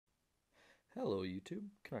Hello YouTube,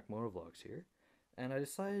 Canuck Motovlogs here, and I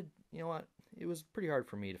decided, you know what, it was pretty hard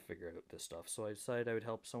for me to figure out this stuff, so I decided I would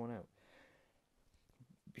help someone out.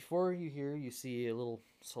 Before you here, you see a little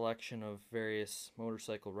selection of various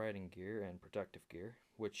motorcycle riding gear and protective gear,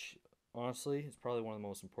 which honestly is probably one of the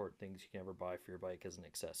most important things you can ever buy for your bike as an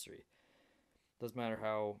accessory. Doesn't matter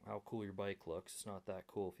how cool your bike looks, it's not that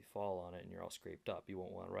cool if you fall on it and you're all scraped up, you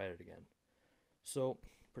won't want to ride it again. So,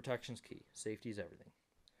 protection's key, safety is everything.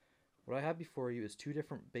 What I have before you is two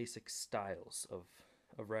different basic styles of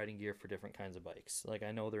riding gear for different kinds of bikes. Like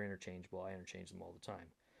I know they're interchangeable, I interchange them all the time.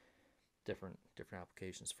 Different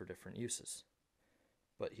applications for different uses.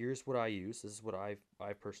 But here's what I use. This is what I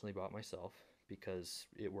personally bought myself because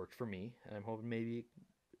it worked for me, and I'm hoping maybe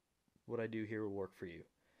what I do here will work for you.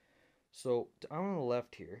 So on the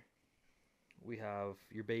left here, we have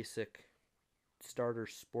your basic starter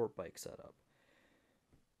sport bike setup.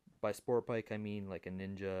 By sport bike, I mean like a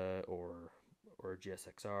Ninja or a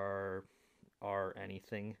GSXR R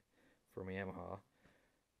anything from Yamaha.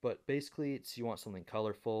 But basically, it's you want something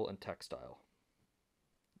colorful and textile.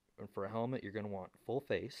 And for a helmet, you're going to want full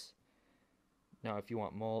face. Now, if you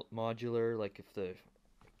want modular, like if the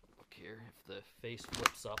look here, if the face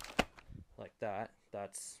flips up like that,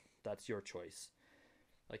 that's your choice.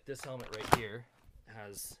 Like this helmet right here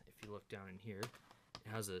has, if you look down in here,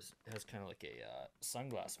 it has kind of like a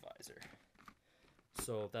sunglass visor.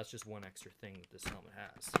 So that's just one extra thing that this helmet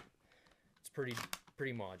has. It's pretty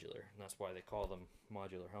modular, and that's why they call them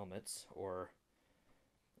modular helmets or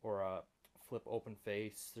flip open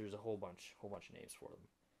face. There's a whole bunch of names for them.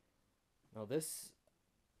 Now this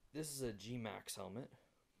is a G Max helmet,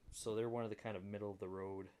 so they're one of the kind of middle of the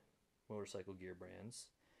road motorcycle gear brands.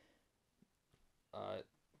 Uh,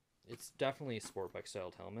 it's definitely a sport bike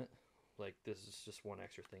styled helmet. Like this is just one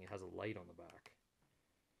extra thing. It has a light on the back.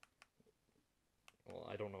 Well,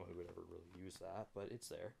 I don't know who would ever really use that, but it's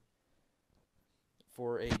there.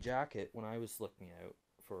 For a jacket, when I was looking out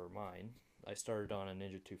for mine, I started on a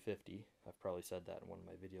Ninja 250. I've probably said that in one of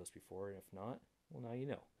my videos before, and if not, well, now you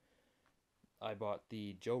know. I bought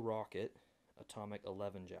the Joe Rocket Atomic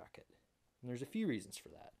 11 jacket. And there's a few reasons for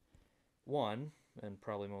that. One, and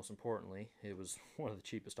probably most importantly, it was one of the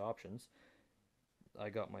cheapest options. I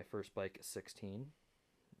got my first bike at 16,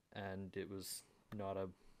 and it was not a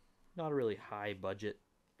not a really high budget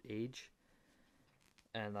age,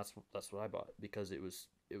 and that's what I bought because it was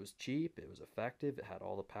cheap, it was effective, it had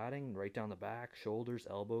all the padding right down the back, shoulders,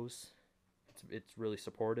 elbows. It's really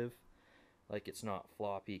supportive. Like it's not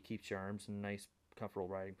floppy, it keeps your arms in a nice, comfortable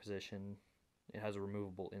riding position. It has a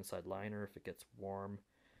removable inside liner if it gets warm.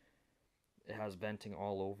 It has venting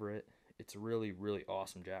all over it. It's a really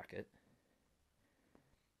awesome jacket.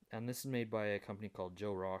 And this is made by a company called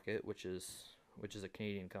Joe Rocket, which is a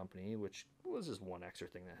Canadian company, which was just one extra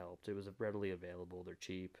thing that helped. It was readily available. They're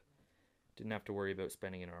cheap. Didn't have to worry about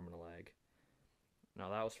spending an arm and a leg. Now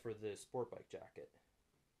that was for the sport bike jacket.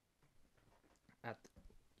 At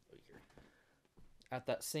at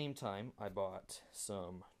that same time, I bought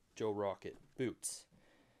some Joe Rocket boots.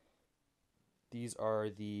 These are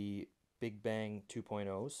the Big Bang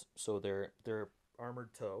 2.0s, so they're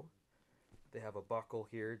armored toe. They have a buckle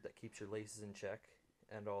here that keeps your laces in check,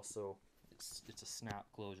 and also it's a snap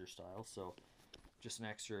closure style, so just an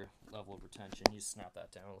extra level of retention. You snap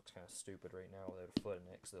that down. It looks kind of stupid right now without a foot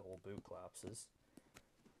in it because the whole boot collapses.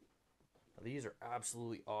 Now, these are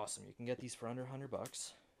absolutely awesome. You can get these for under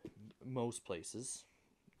 $100 most places.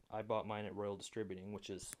 I bought mine at Royal Distributing, which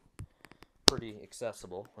is pretty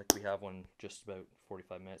accessible. Like we have one just about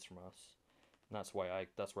 45 minutes from us. And that's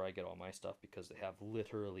where I get all my stuff because they have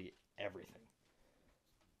literally everything.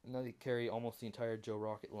 Now they carry almost the entire Joe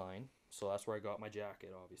Rocket line, so that's where I got my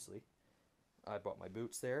jacket obviously. I bought my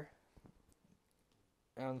boots there.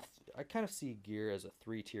 And I kind of see gear as a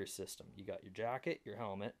three-tier system. You got your jacket, your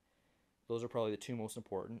helmet. Those are probably the two most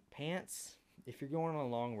important. Pants, if you're going on a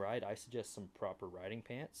long ride, I suggest some proper riding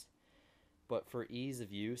pants. But for ease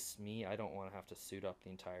of use, I don't want to have to suit up the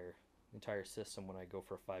entire system when I go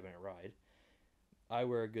for a 5 minute ride. I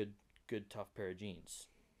wear a good tough pair of jeans.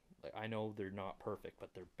 Like I know they're not perfect,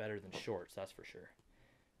 but they're better than shorts, that's for sure.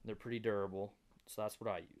 They're pretty durable, so that's what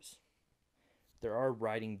I use. There are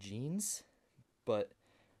riding jeans, but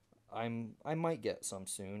I might get some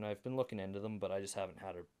soon. I've been looking into them, but I just haven't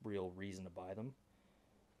had a real reason to buy them.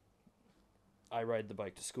 I ride the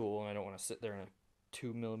bike to school, and I don't want to sit there in a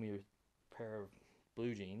 2 millimeter pair of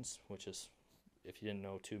blue jeans, which is, if you didn't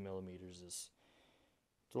know, 2 millimeters is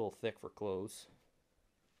it's a little thick for clothes.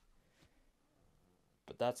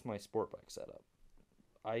 But that's my sport bike setup.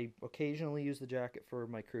 I occasionally use the jacket for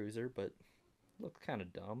my cruiser, but it looks kind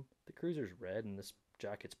of dumb. The cruiser's red, and this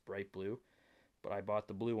jacket's bright blue. but I bought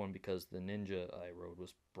the blue one because the Ninja I rode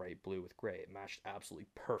was bright blue with gray. It matched absolutely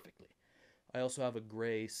perfectly. I also have a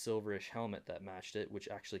gray silverish helmet that matched it, which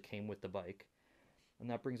actually came with the bike. And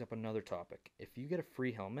that brings up another topic. If you get a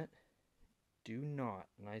free helmet, do not,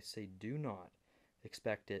 and I say do not,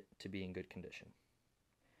 expect it to be in good condition.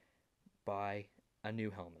 Buy a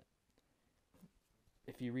new helmet.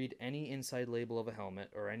 If you read any inside label of a helmet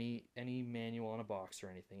or any manual on a box or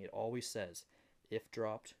anything, it always says, if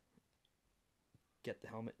dropped, get the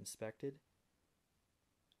helmet inspected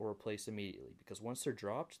or replace immediately, because once they're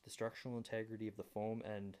dropped, the structural integrity of the foam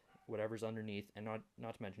and whatever's underneath, and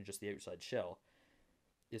not to mention just the outside shell,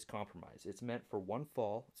 is compromised. It's meant for one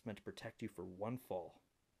fall. It's meant to protect you for one fall.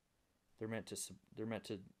 They're meant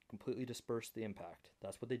to completely disperse the impact.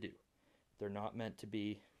 That's what they do. They're not meant to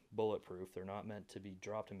be bulletproof. They're not meant to be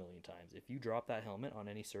dropped a million times. If you drop that helmet on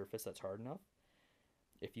any surface that's hard enough,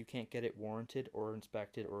 if you can't get it warranted or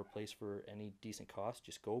inspected or replaced for any decent cost,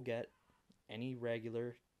 just go get any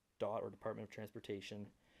regular DOT or Department of Transportation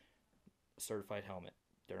certified helmet.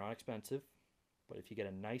 They're not expensive, but if you get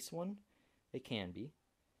a nice one, it can be.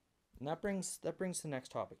 And that brings to the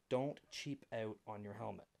next topic. Don't cheap out on your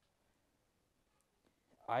helmet.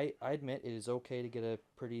 I admit it is okay to get a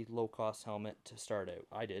pretty low cost helmet to start out.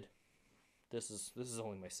 I did. This is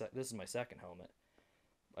only my second helmet.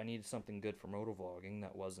 I needed something good for motovlogging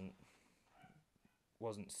that wasn't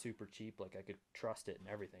super cheap, like I could trust it and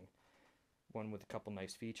everything. One with a couple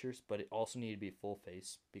nice features, but it also needed to be full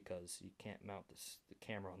face because you can't mount the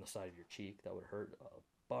camera on the side of your cheek. That would hurt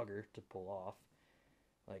a bugger to pull off.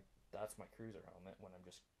 Like, that's my cruiser helmet when I'm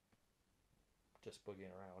just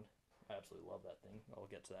boogieing around. I absolutely love that thing. I'll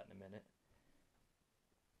get to that in a minute.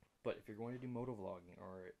 But if you're going to do motovlogging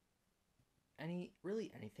or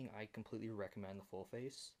anything, I completely recommend the full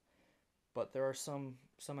face. But there are some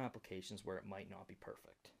applications where it might not be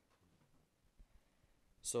perfect.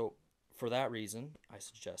 So for that reason, I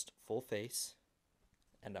suggest full face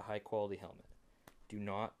and a high quality helmet. Do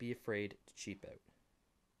not be afraid to cheap out.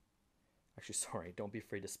 Actually, sorry, don't be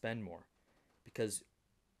afraid to spend more, because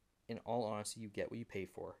in all honesty, you get what you pay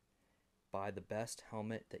for. Buy the best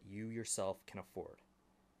helmet that you yourself can afford.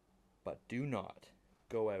 But do not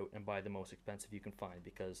go out and buy the most expensive you can find,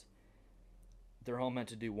 because they're all meant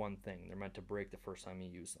to do one thing. They're meant to break the first time you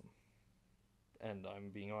use them. And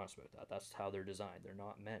I'm being honest about that. That's how they're designed. They're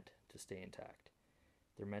not meant to stay intact.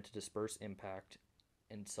 They're meant to disperse impact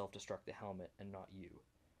and self-destruct the helmet and not you.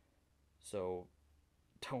 So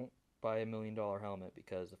don't buy $1 million helmet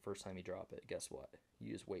because the first time you drop it, guess what?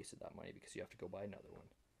 You just wasted that money because you have to go buy another one.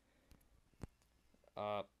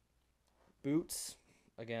 Boots,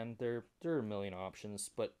 again, there are a million options,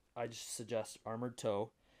 but I just suggest armored toe.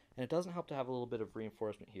 And it doesn't help to have a little bit of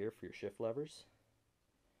reinforcement here for your shift levers,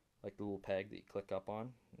 like the little peg that you click up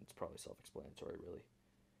on. It's probably self-explanatory, really.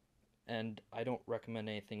 And I don't recommend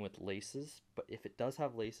anything with laces, but if it does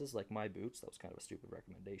have laces, like my boots, that was kind of a stupid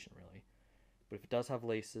recommendation, really. But if it does have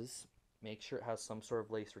laces, make sure it has some sort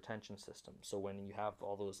of lace retention system. So when you have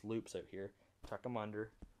all those loops out here, tuck them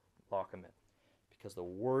under, lock them in. Because the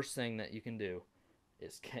worst thing that you can do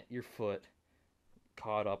is get your foot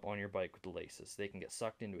caught up on your bike with the laces. They can get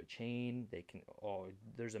sucked into a chain.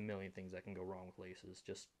 There's a million things that can go wrong with laces.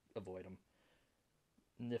 Just avoid them.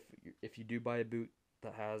 And if you do buy a boot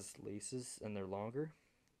that has laces and they're longer,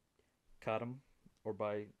 cut them or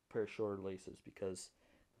buy a pair of shorter laces, because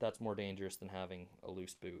that's more dangerous than having a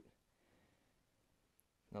loose boot.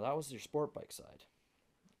 Now that was your sport bike side.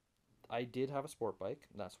 I did have a sport bike.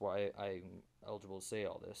 That's why I'm eligible to say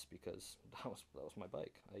all this, because that was my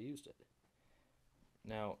bike. I used it.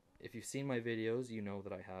 Now, if you've seen my videos, you know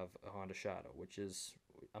that I have a Honda Shadow, which is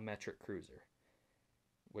a metric cruiser,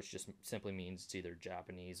 which just simply means it's either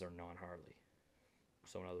Japanese or non-Harley.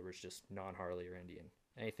 So in other words, just non-Harley or Indian.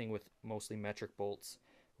 Anything with mostly metric bolts,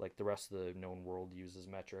 like the rest of the known world uses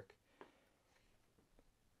metric.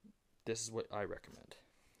 This is what I recommend.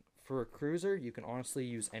 For a cruiser, you can honestly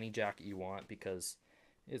use any jacket you want, because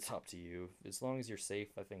it's up to you. As long as you're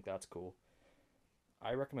safe, I think that's cool.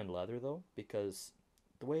 I recommend leather, though, because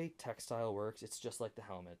the way textile works, it's just like the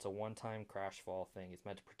helmet. It's a one-time crash fall thing. It's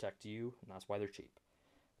meant to protect you, and that's why they're cheap.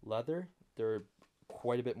 Leather, they're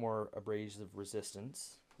quite a bit more abrasive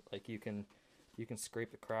resistance. Like you can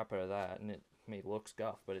scrape the crap out of that, and it may look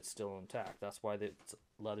scuffed, but it's still intact. That's why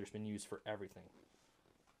leather's been used for everything.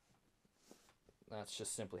 That's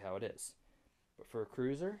just simply how it is. But for a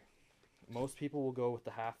cruiser, most people will go with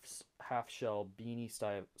the half shell beanie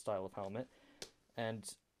style of helmet, and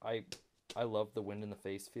I love the wind in the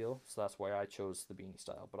face feel, so that's why I chose the beanie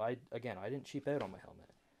style. But I didn't cheap out on my helmet.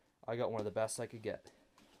 I got one of the best I could get.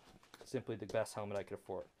 Simply the best helmet I could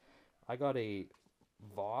afford. I got a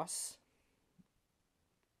Voss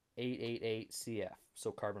 888 CF,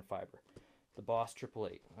 so carbon fiber. The Boss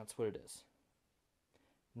 888, that's what it is.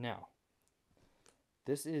 Now,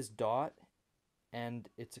 this is DOT, and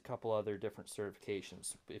it's a couple other different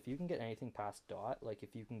certifications. If you can get anything past DOT, like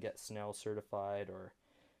if you can get Snell certified or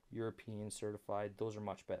European certified, those are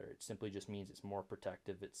much better. It simply just means it's more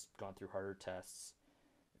protective, it's gone through harder tests.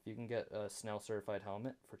 If you can get a Snell certified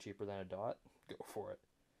helmet for cheaper than a DOT, go for it.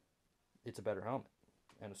 It's a better helmet.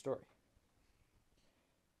 End of story.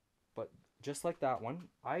 But just like that one,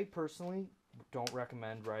 I personally don't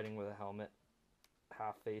recommend riding with a helmet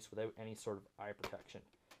half face without any sort of eye protection,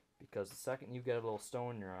 because the second you get a little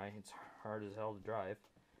stone in your eye, it's hard as hell to drive.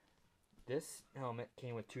 This helmet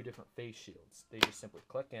came with two different face shields. They just simply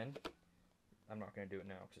click in. I'm not going to do it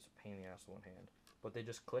now because it's a pain in the ass with one hand, but they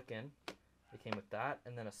just click in. It came with that,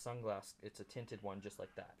 and then a sunglass. It's a tinted one just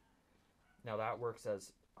like that. Now that works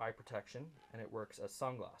as eye protection, and it works as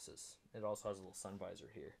sunglasses. It also has a little sun visor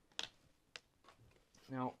here.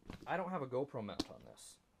 Now, I don't have a GoPro mount on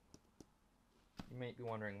this. You may be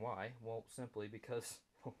wondering why. Well, simply because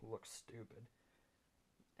it looks stupid.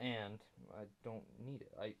 And I don't need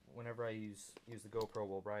it. Whenever I use the GoPro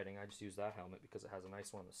while riding, I just use that helmet because it has a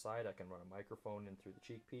nice one on the side. I can run a microphone in through the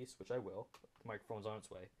cheek piece, which I will. The microphone's on its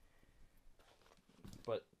way.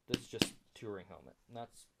 But this is just touring helmet. And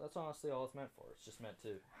that's honestly all it's meant for. It's just meant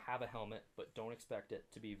to have a helmet, but don't expect it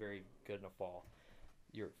to be very good in a fall.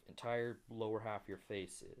 Your entire lower half of your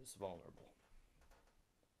face is vulnerable.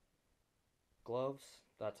 Gloves,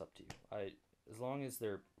 that's up to you. As long as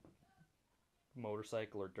they're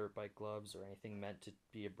motorcycle or dirt bike gloves or anything meant to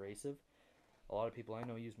be abrasive, a lot of people I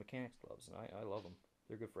know use mechanics gloves, and I love them.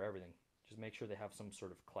 They're good for everything. Just make sure they have some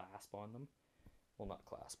sort of clasp on them. Well, not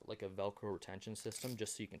clasp, but like a Velcro retention system,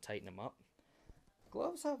 just so you can tighten them up.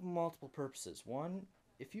 Gloves have multiple purposes. One,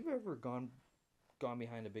 if you've ever gone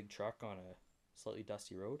behind a big truck on a slightly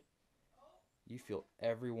dusty road, you feel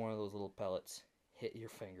every one of those little pellets hit your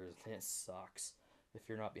fingers, and it sucks. If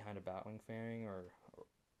you're not behind a batwing fairing or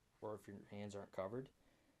if your hands aren't covered,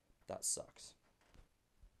 that sucks.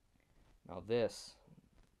 Now this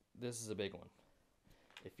is a big one.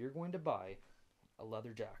 If you're going to buy a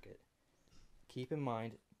leather jacket, keep in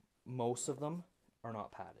mind most of them are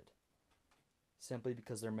not padded, simply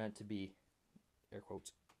because they're meant to be, air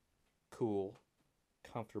quotes, cool,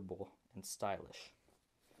 comfortable, and stylish.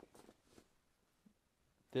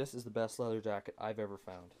 This is the best leather jacket I've ever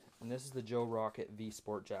found, and this is the Joe Rocket V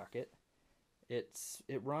Sport jacket.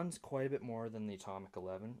 It runs quite a bit more than the Atomic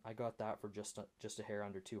 11. I got that for just a hair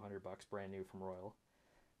under $200, brand new from Royal.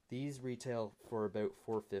 These retail for about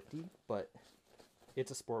 $450, but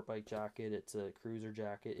it's a sport bike jacket, it's a cruiser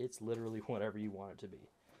jacket, it's literally whatever you want it to be.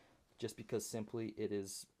 Just because simply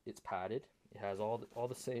it's padded. It has all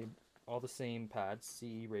the same pads,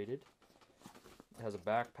 CE rated. It has a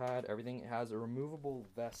back pad, everything. It has a removable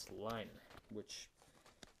vest liner, which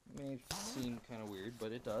may seem kind of weird,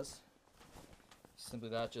 but it does. Simply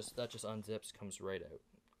that just unzips, comes right out.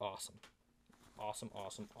 Awesome. Awesome,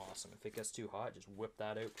 awesome, awesome. If it gets too hot, just whip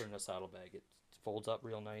that out, put it in a saddlebag. It folds up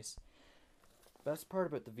real nice. Best part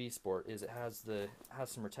about the V Sport is it has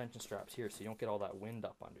some retention straps here, so you don't get all that wind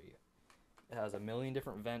up under you. It has a million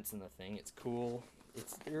different vents in the thing. It's cool.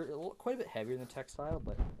 They're quite a bit heavier than textile,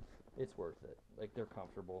 but it's worth it. Like, they're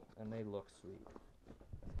comfortable and they look sweet.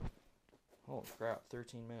 Holy crap,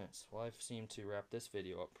 13 minutes. Well, I've seemed to wrap this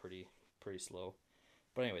video up pretty slow.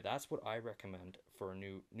 But anyway, that's what I recommend for a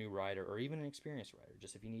new rider, or even an experienced rider.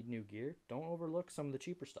 Just if you need new gear, don't overlook some of the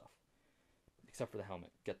cheaper stuff. Except for the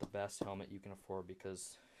helmet. Get the best helmet you can afford,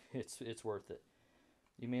 because it's worth it.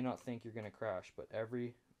 You may not think you're going to crash, but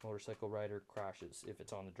every motorcycle rider crashes. If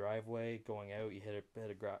it's on the driveway, going out, you hit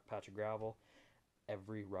a patch of gravel,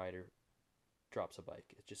 every rider drops a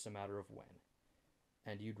bike. It's just a matter of when.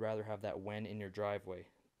 And you'd rather have that when in your driveway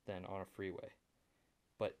than on a freeway.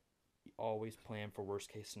 But you always plan for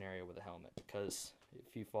worst case scenario with a helmet, because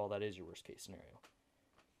if you fall, that is your worst case scenario.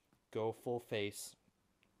 Go full face,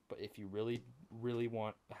 but if you really, really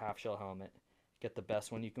want a half shell helmet, get the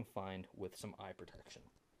best one you can find with some eye protection.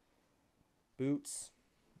 Boots,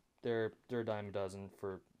 they're a dime a dozen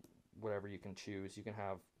for whatever you can choose. You can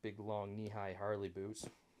have big, long, knee-high Harley boots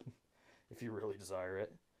if you really desire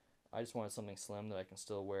it. I just wanted something slim that I can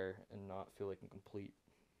still wear and not feel like a complete,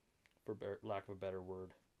 for lack of a better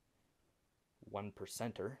word, one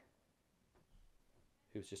percenter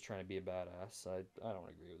who's just trying to be a badass. I don't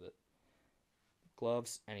agree with it.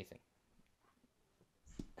 Gloves, anything.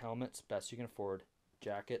 Helmets, best you can afford.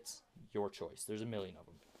 Jackets, your choice. There's a million of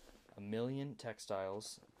them. A million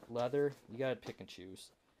textiles. Leather, you gotta pick and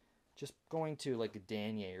choose. just going to like a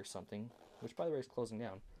Danier or something, which by the way is closing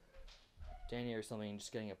down. Danier or something, and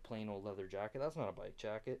just getting a plain old leather jacket. That's not a bike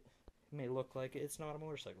jacket. It may look like it. It's not a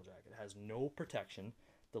motorcycle jacket. It has no protection.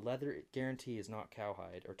 The leather guarantee is not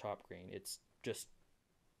cowhide or top grain. It's just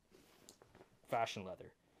fashion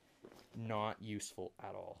leather. Not useful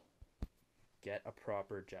at all. Get a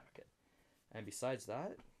proper jacket. And besides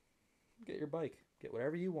that, get your bike. Get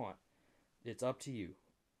whatever you want. It's up to you.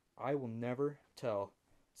 I will never tell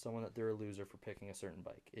someone that they're a loser for picking a certain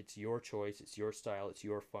bike. It's your choice, it's your style, it's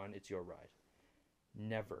your fun, it's your ride.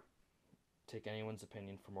 Never take anyone's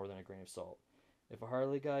opinion for more than a grain of salt. If a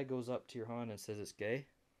Harley guy goes up to your Honda and says it's gay,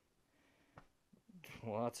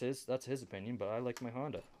 well, that's his opinion, but I like my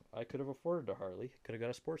Honda. I could have afforded a Harley, could have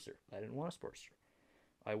got a Sportster. I didn't want a Sportster.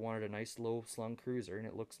 I wanted a nice low slung cruiser, and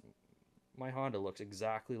my Honda looks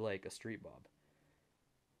exactly like a Street Bob.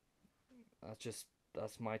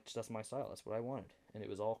 That's my style. That's what I wanted, and it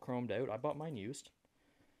was all chromed out. I bought mine used,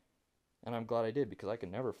 and I'm glad I did because I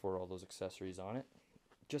could never afford all those accessories on it.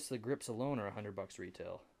 Just the grips alone are $100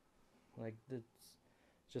 retail. Like it's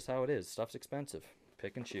just how it is. Stuff's expensive.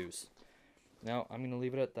 Pick and choose. Now I'm gonna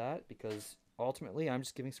leave it at that because ultimately I'm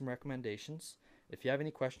just giving some recommendations. If you have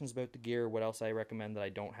any questions about the gear, what else I recommend that I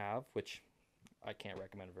don't have, which I can't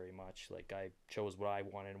recommend very much. Like I chose what I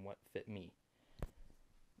wanted and what fit me.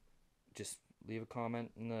 Just leave a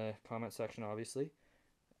comment in the comment section, obviously.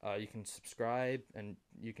 You can subscribe and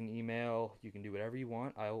you can email. You can do whatever you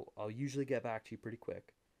want. I'll usually get back to you pretty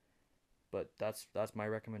quick. But that's my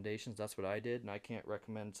recommendations. That's what I did, and I can't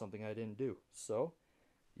recommend something I didn't do. So,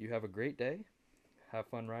 you have a great day. Have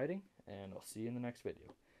fun riding, and I'll see you in the next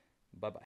video. Bye-bye.